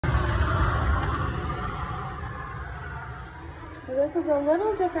So this is a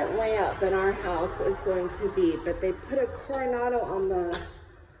little different layout than our house is going to be, but they put a Coronado on the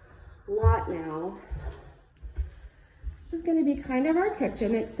lot now. This is going to be kind of our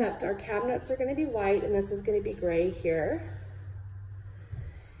kitchen, except our cabinets are going to be white and this is going to be gray here.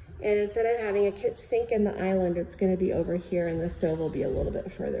 And instead of having a kitchen sink in the island, it's going to be over here and the stove will be a little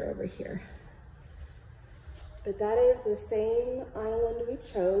bit further over here. But that is the same island we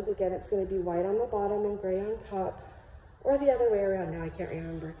chose. Again, it's going to be white on the bottom and gray on top. Or the other way around now, I can't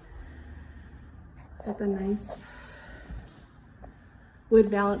remember. Got the nice wood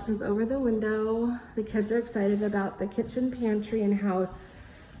balances over the window. The kids are excited about the kitchen pantry and how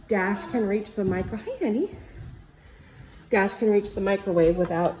Dash can reach the Hi, honey. Dash can reach the microwave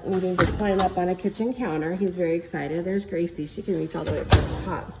without needing to climb up on a kitchen counter. He's very excited. There's Gracie. She can reach all the way up to the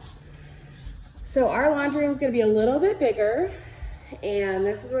top. So our laundry room is going to be a little bit bigger. And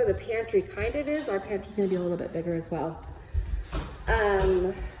this is where the pantry kind of is. Our pantry is going to be a little bit bigger as well.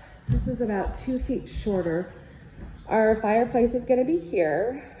 This is about 2 feet shorter. Our fireplace is going to be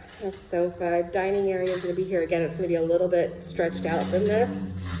here. A sofa, dining area is going to be here. Again, it's going to be a little bit stretched out from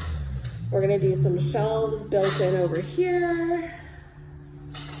this. We're going to do some shelves built in over here.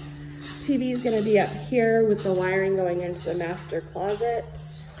 TV is going to be up here with the wiring going into the master closet.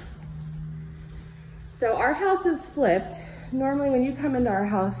 So our house is flipped. Normally when you come into our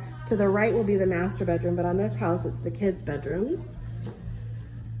house, to the right will be the master bedroom, but on this house, it's the kids' bedrooms.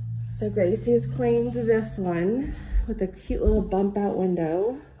 So Gracie has claimed this one with a cute little bump out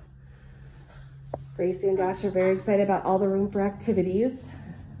window. Gracie and Dash are very excited about all the room for activities.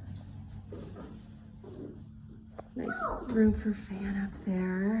 Nice room for fan up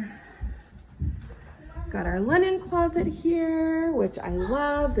there. Got our linen closet here, which I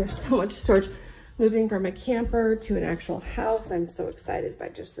love. There's so much storage. Moving from a camper to an actual house, I'm so excited by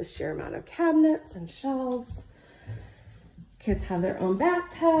just the sheer amount of cabinets and shelves. Kids have their own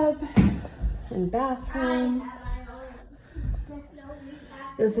bathtub and bathroom.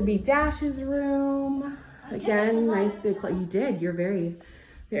 This would be Dash's room. Again, nice big, you did, they're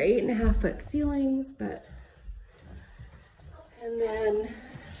 8.5 foot ceilings, but, and then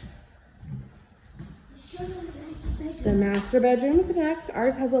the master bedroom's next.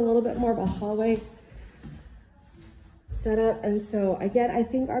 Ours has a little bit more of a hallway setup, and so again, I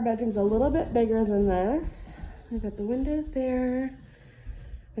think our bedroom's a little bit bigger than this. We've got the windows there.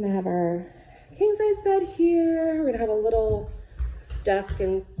 We're gonna have our king size bed here. We're gonna have a little desk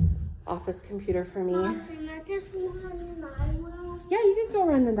and office computer for me. Can I just run in my room? Yeah, you can go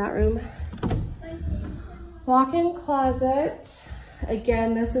run in that room. Walk-in closet.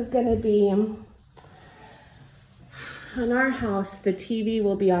 Again, this is gonna be, in our house, the TV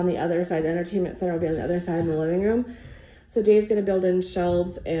will be on the other side. The entertainment center will be on the other side in the living room. So Dave's gonna build in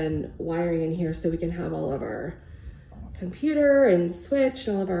shelves and wiring in here so we can have all of our computer and switch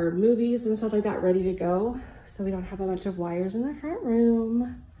and all of our movies and stuff like that ready to go. So we don't have a bunch of wires in the front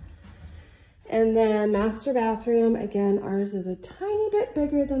room. And then master bathroom, again, ours is a tiny bit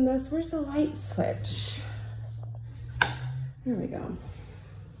bigger than this. Where's the light switch? Here we go.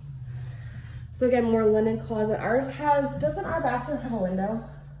 So again, more linen closet. Ours doesn't our bathroom have a window?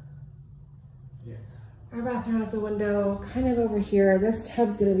 Yeah. Our bathroom has a window kind of over here. This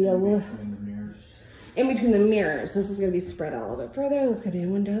tub's gonna be a little, in between the mirrors. This is gonna be spread out a little bit further. There's gonna be a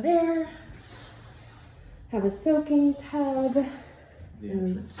window there. Have a soaking tub. The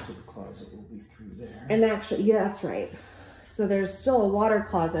entrance to the closet will be through there. And actually, yeah, that's right. So there's still a water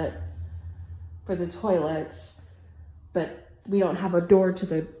closet for the toilets, but we don't have a door to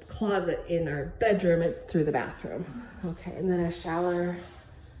the closet in our bedroom. It's through the bathroom. Okay, and then a shower.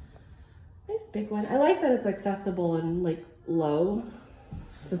 Nice big one. I like that it's accessible and like low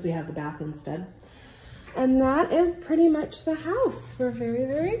since we have the bath instead. And that is pretty much the house. We're very,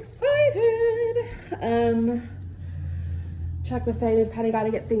 very excited. Chuck was saying we've kind of got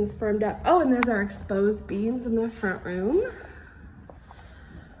to get things firmed up. Oh, and there's our exposed beams in the front room,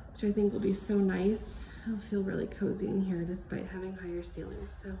 which I think will be so nice. I'll feel really cozy in here despite having higher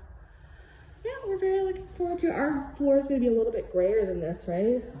ceilings. So yeah, we're very looking forward to it. Our floor is going to be a little bit grayer than this,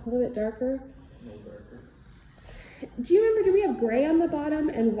 right? A little bit darker. A little darker. Do you remember, do we have gray on the bottom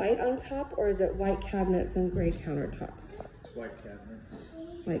and white on top, or is it white cabinets and gray countertops? It's white cabinets.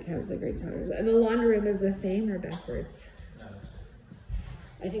 White cabinets and gray counters. And the laundry room is the same or backwards? No.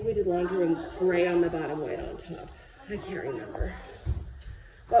 I think we did laundry room gray on the bottom, white on top. I can't remember.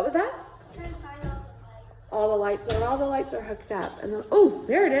 What was that? Trying to find All the lights, so all the lights are hooked up. And then, oh,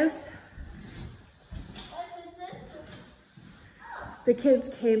 there it is. The kids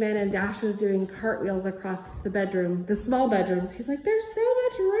came in and Dash was doing cartwheels across the bedroom, the small bedrooms. He's like, there's so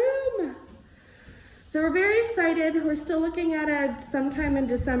much room. So So we're very excited. We're still looking at a sometime in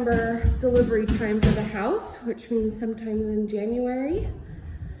December delivery time for the house, which means sometime in January.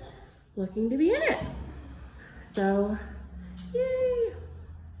 Looking to be in it. So, yay.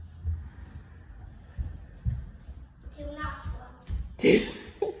 Do not